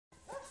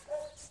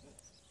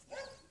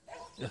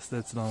Yes,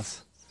 that's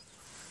nice.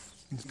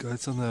 These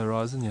goats on the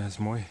horizon, yeah, it's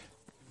mooi.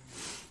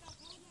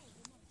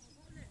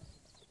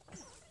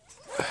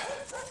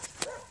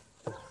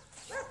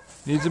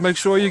 Need to make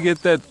sure you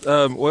get that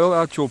oil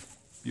out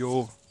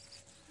your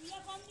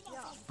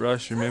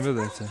brush, remember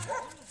that.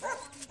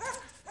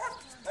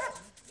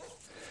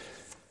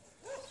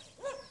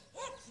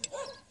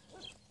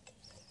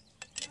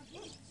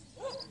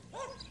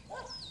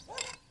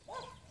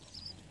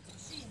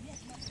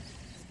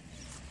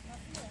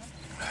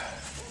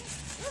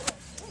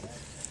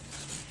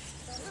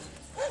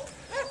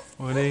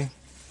 Morning.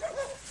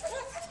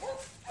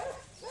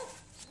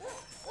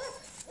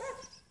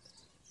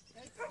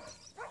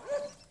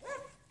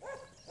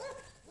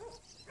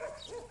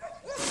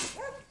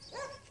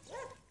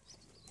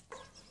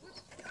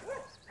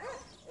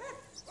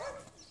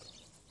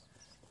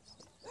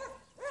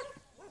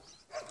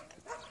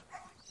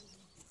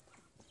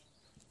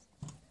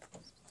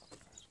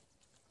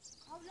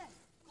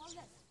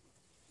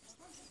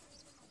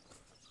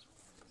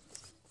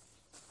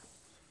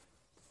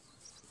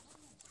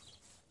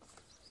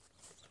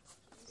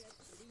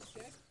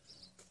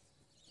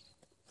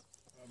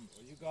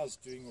 Are you guys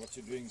doing what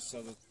you're doing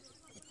so that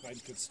the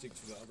paint could stick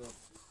to the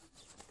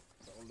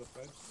older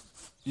paint?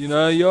 You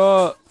know,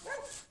 yeah,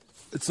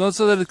 it's not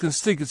so that it can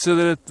stick, it's so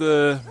that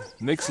the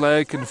next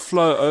layer can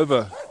flow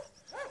over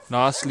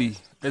nicely,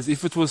 as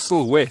if it was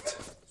still wet.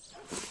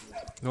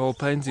 The whole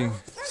painting.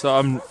 So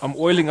I'm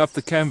oiling up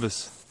the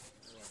canvas.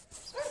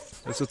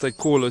 That's what they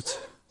call it.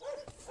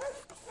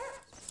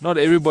 Not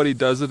everybody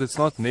does it, it's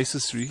not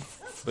necessary,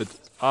 but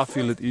I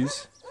feel it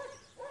is.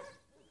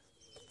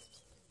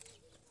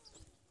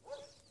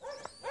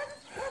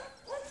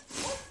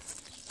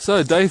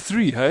 So day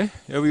 3, hey?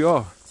 Here we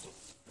are.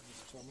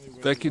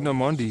 Back in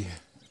Normandy.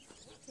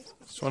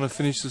 Just trying to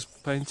finish this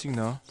painting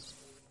now.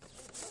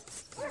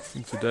 I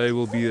think today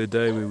will be the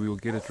day where we will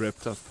get it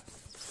wrapped up.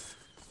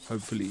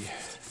 Hopefully.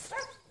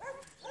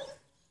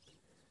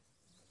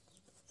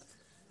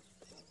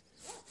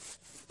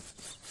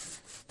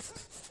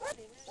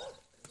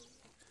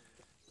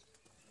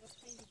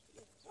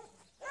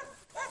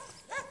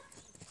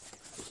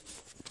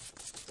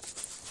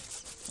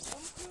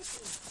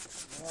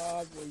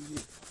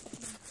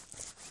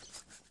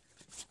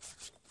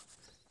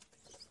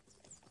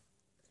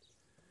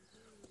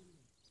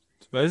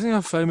 It's amazing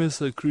how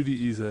famous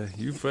Crudy is, eh?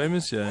 You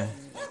famous, yeah?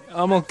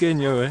 Almal ken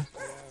jou, eh?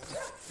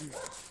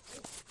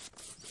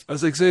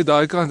 As ek sê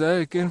daai kant,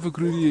 ek ken vir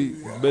Crudy,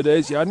 but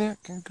hy's ja nee,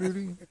 ek ken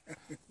Crudy.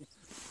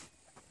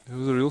 It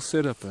was a real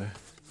setup, eh?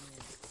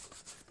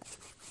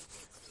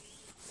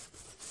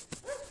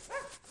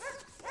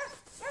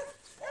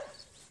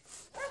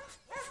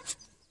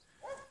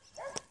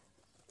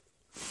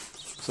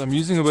 So I'm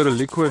using a bit of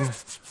liquid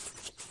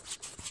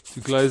to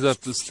glaze up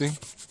this thing.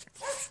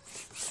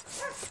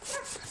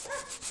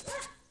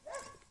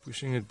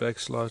 Pushing it back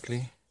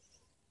slightly.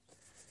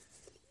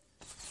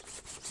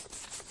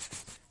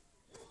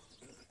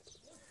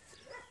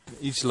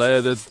 Each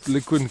layer that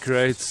liquid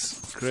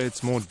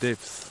creates more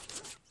depth.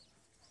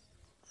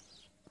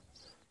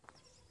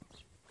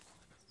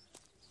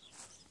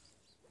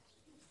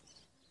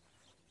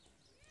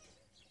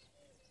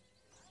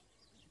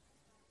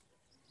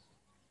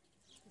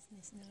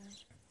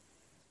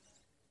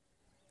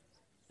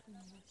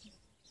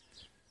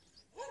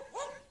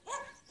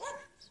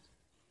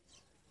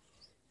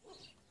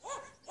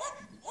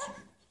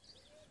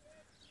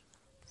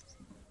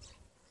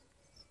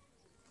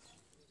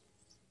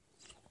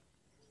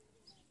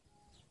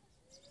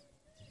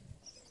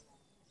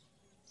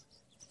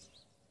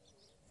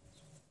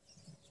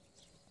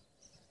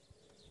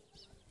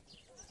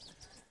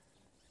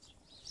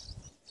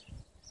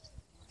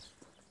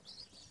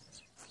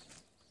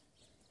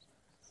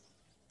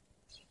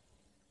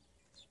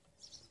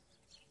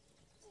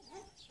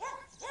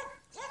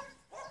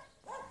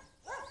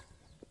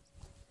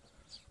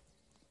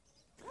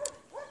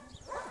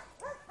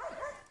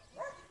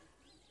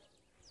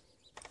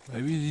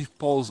 Maybe these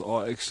poles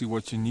are actually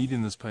what you need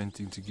in this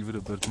painting to give it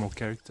a bit more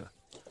character.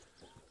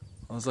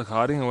 I was like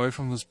hiding away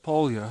from this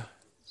pole here.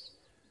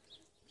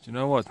 But you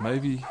know what,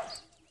 maybe...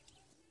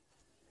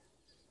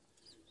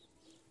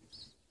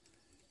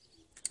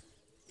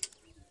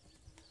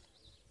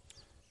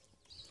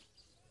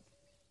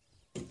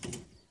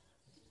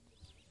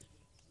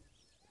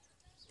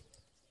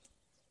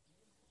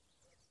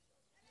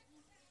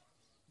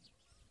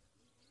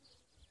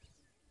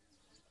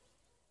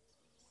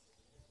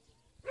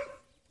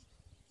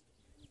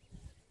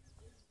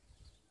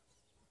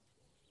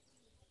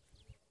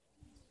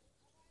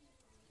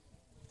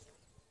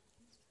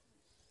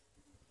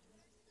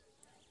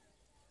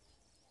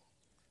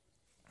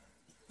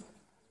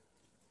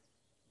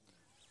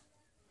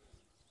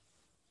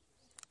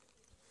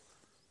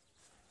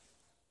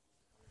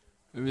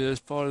 Maybe that's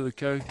part of the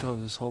character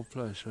of this whole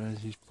place, right?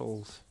 These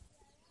poles.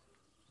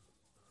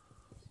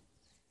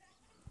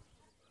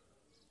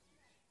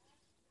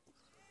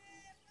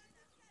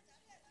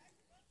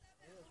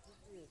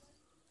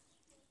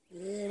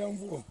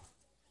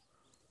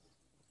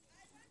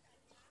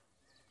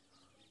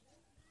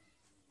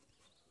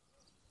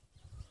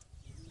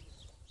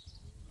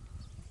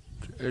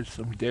 add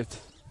some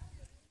depth.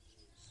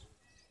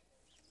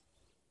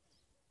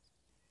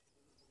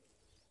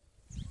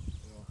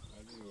 Yeah,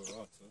 maybe you were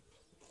right, huh?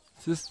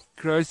 Just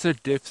creates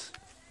that depth.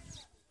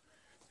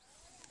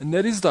 And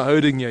that is the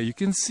holding here, you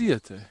can see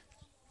it.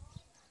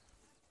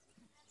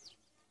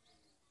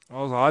 I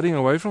was hiding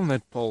away from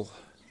that pole.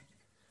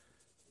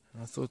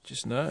 I thought,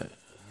 just no. Because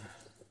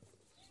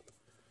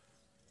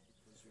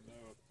you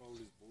know a pole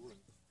is boring.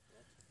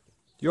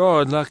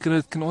 Yeah, like, and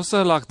it can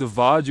also like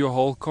divide your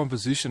whole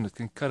composition. It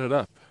can cut it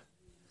up.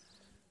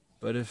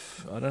 But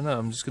if, I don't know,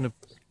 I'm just going to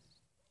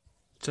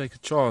take a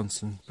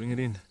chance and bring it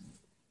in.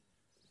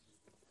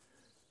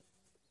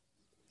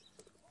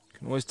 You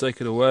can always take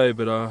it away,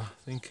 but I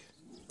think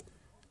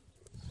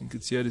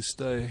it's here to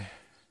stay.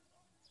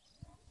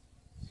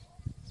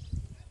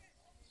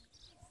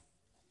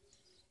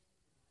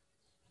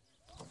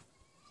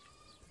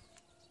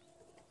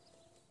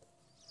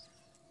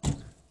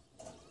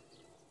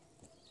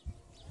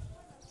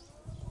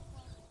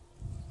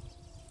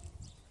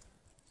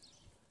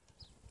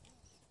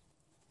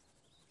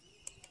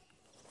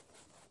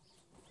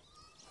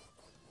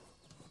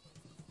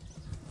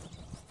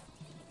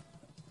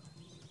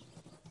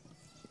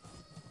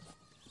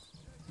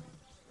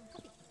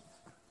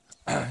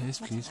 Yes,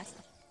 please.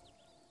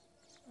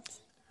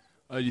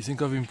 Oh, do you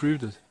think I've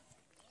improved it?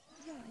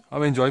 Yeah,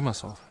 I'm enjoying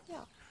myself. yeah.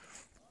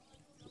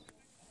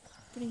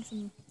 Putting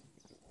some.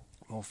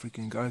 More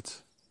freaking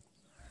goats.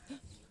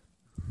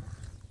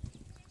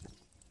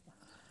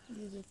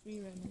 These are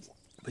free runners.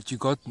 But you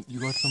got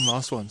some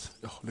nice ones.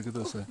 Oh, look at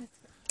this.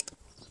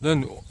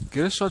 Then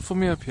get a shot for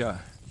me up here.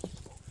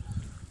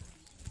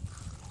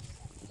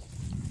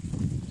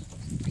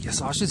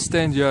 Yes, I should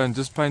stand here and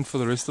just paint for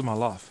the rest of my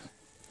life.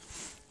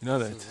 You know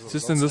that?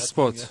 Just in this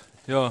spot.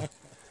 Yeah.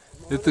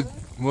 Dit die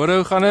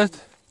môre gaan dit.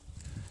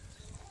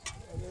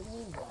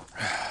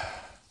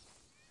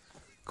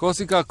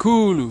 Korsika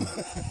Kulu.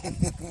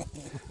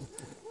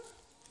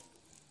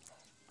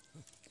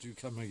 Do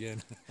come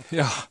again.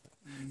 Yeah.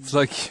 It's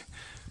like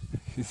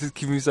you just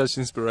give me such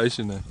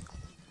inspiration then.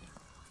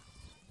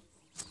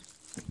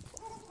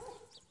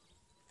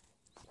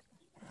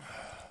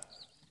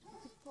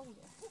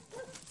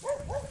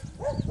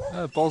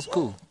 The pole's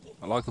cool.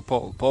 I like the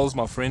pole. Pole's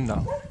my friend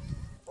now.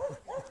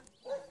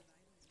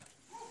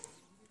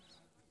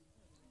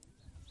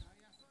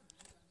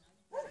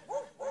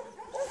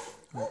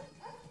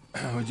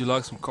 Would you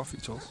like some coffee,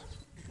 Charles?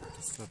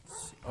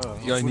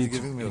 Yeah, you need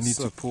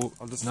to pour.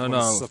 No,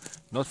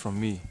 not from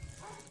me.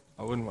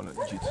 I wouldn't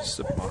want you to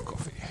sip my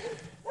coffee.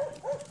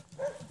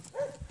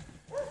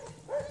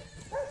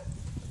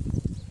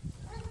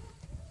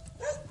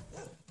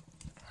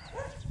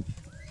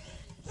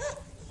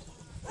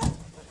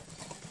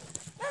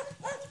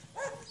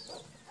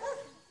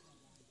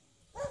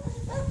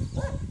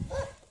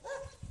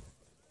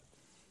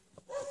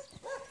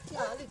 Yeah,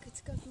 look,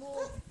 it's got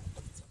more.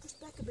 It's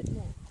pushed back a bit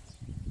more.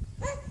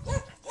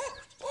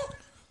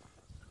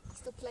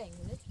 Still playing,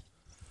 isn't it?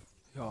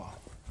 Yeah.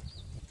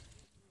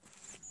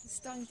 It's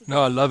starting to.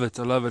 No, I love it.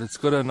 I love it. It's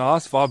got a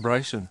nice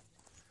vibration.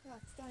 Yeah,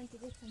 it's starting to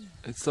get some.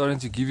 It's starting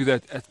to give you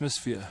that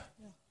atmosphere.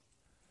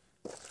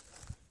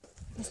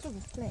 It's still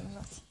playing,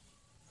 right?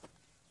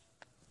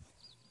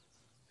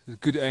 It's a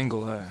good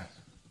angle, eh?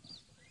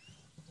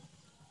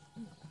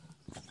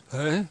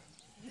 Hey?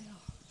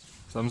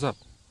 Thumbs up.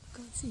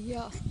 Can't see,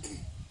 yeah.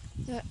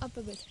 No, up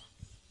a bit.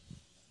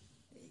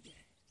 There you go.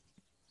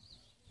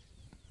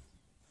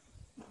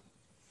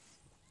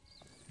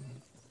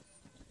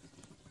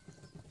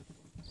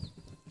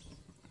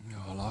 Yeah,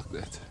 I like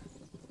that.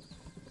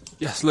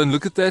 Yes, Lynn,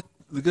 look at that.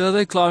 Look at how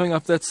they're climbing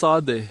up that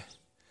side there.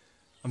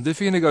 I'm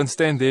definitely going to go and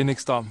stand there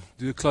next time.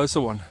 Do a closer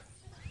one.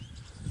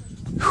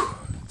 Whew.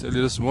 Tell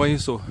you this more you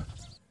saw.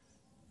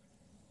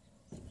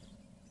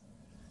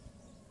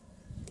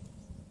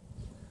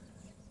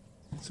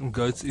 Some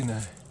goats in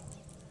there.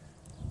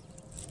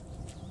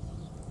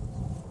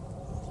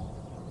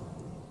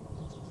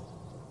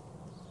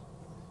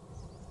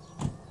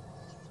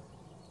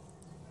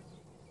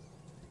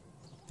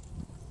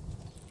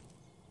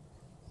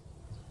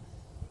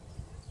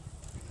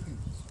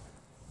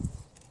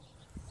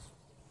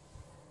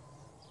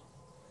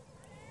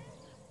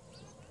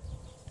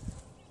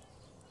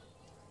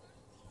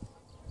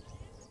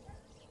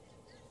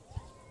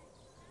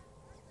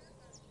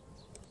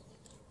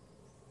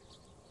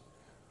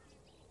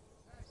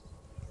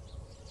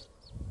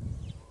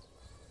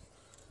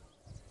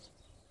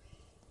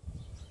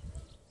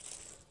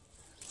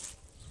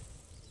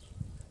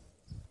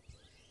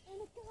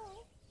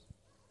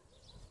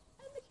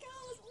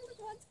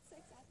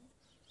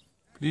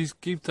 Please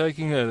keep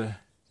taking it.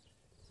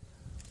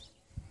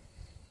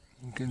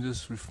 You can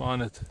just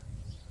refine it.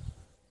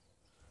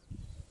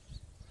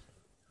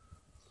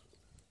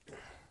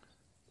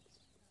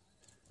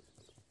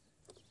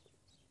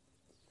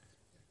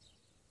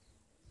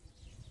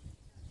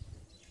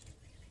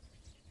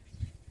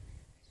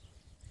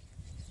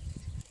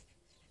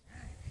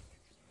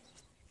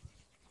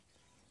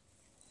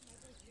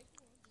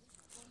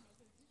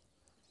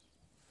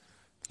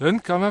 Lynn,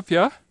 come up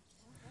here.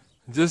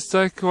 Just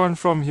take one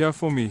from here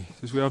for me,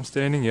 just where I'm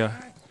standing here.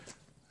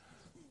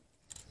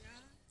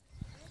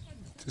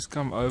 Just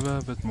come over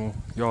a bit more.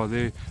 Yeah,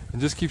 there.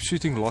 And just keep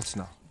shooting lots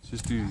now.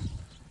 Just do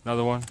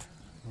another one.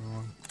 Another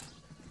one.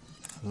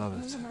 I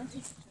love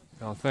it.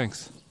 Yeah,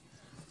 thanks.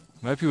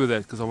 I'm happy with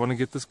that because I want to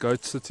get this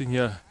goat sitting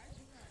here.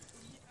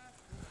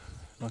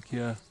 Like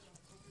here.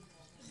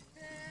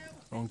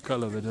 Wrong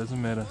color, but it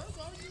doesn't matter.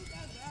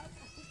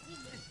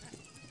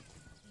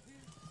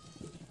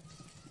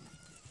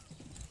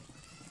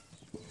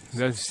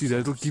 See,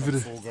 that'll give it a,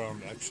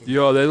 Foreground action.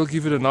 yeah, that'll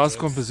give it a nice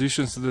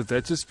composition so that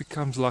that just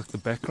becomes like the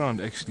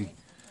background actually.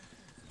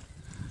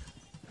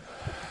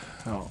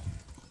 Oh.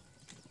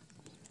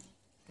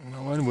 I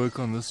won't work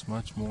on this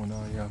much more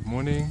now. Yeah,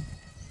 morning.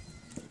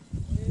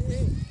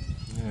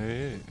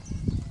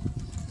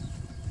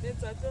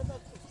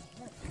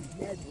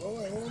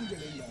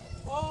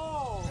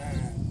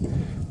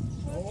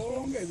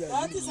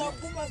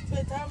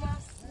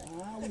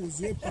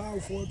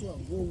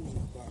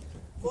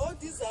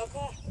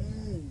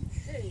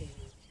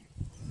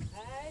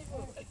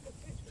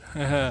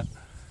 Yeah.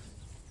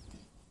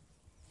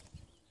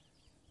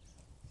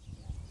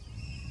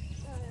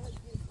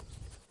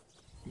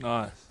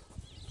 Nice.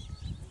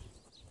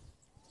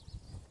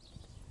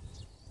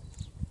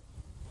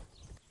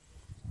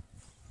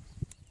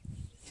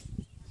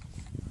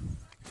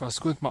 If I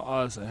squint my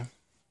eyes,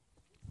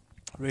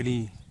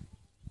 really,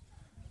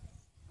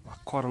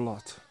 like quite a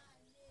lot,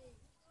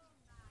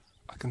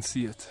 I can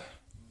see it.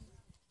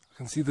 I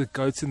can see the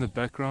goats in the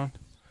background.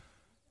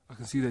 I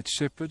can see that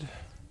shepherd.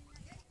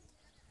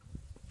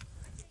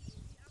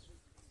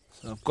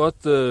 So I've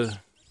got the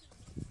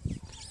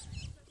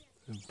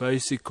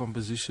basic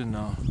composition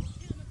now.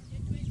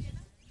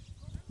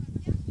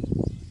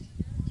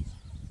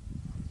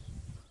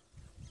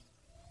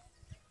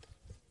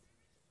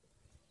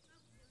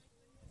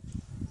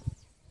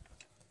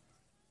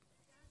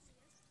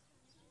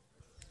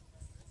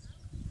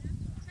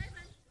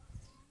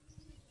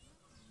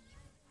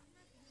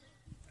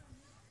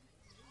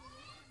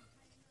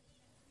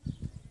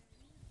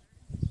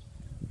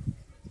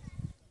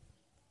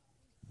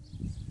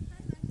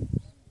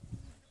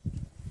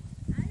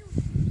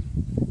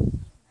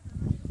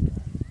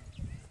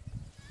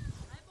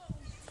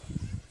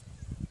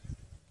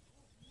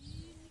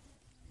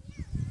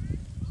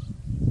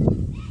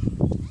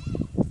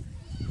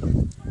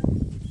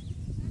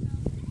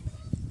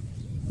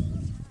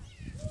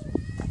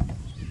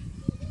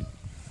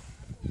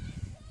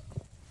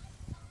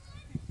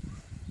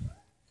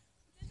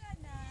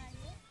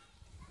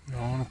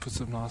 I want to put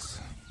some nice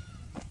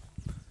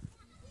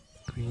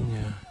green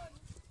here.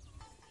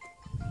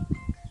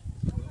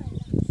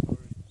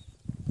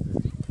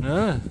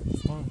 No,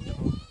 it's fine, it's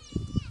fine.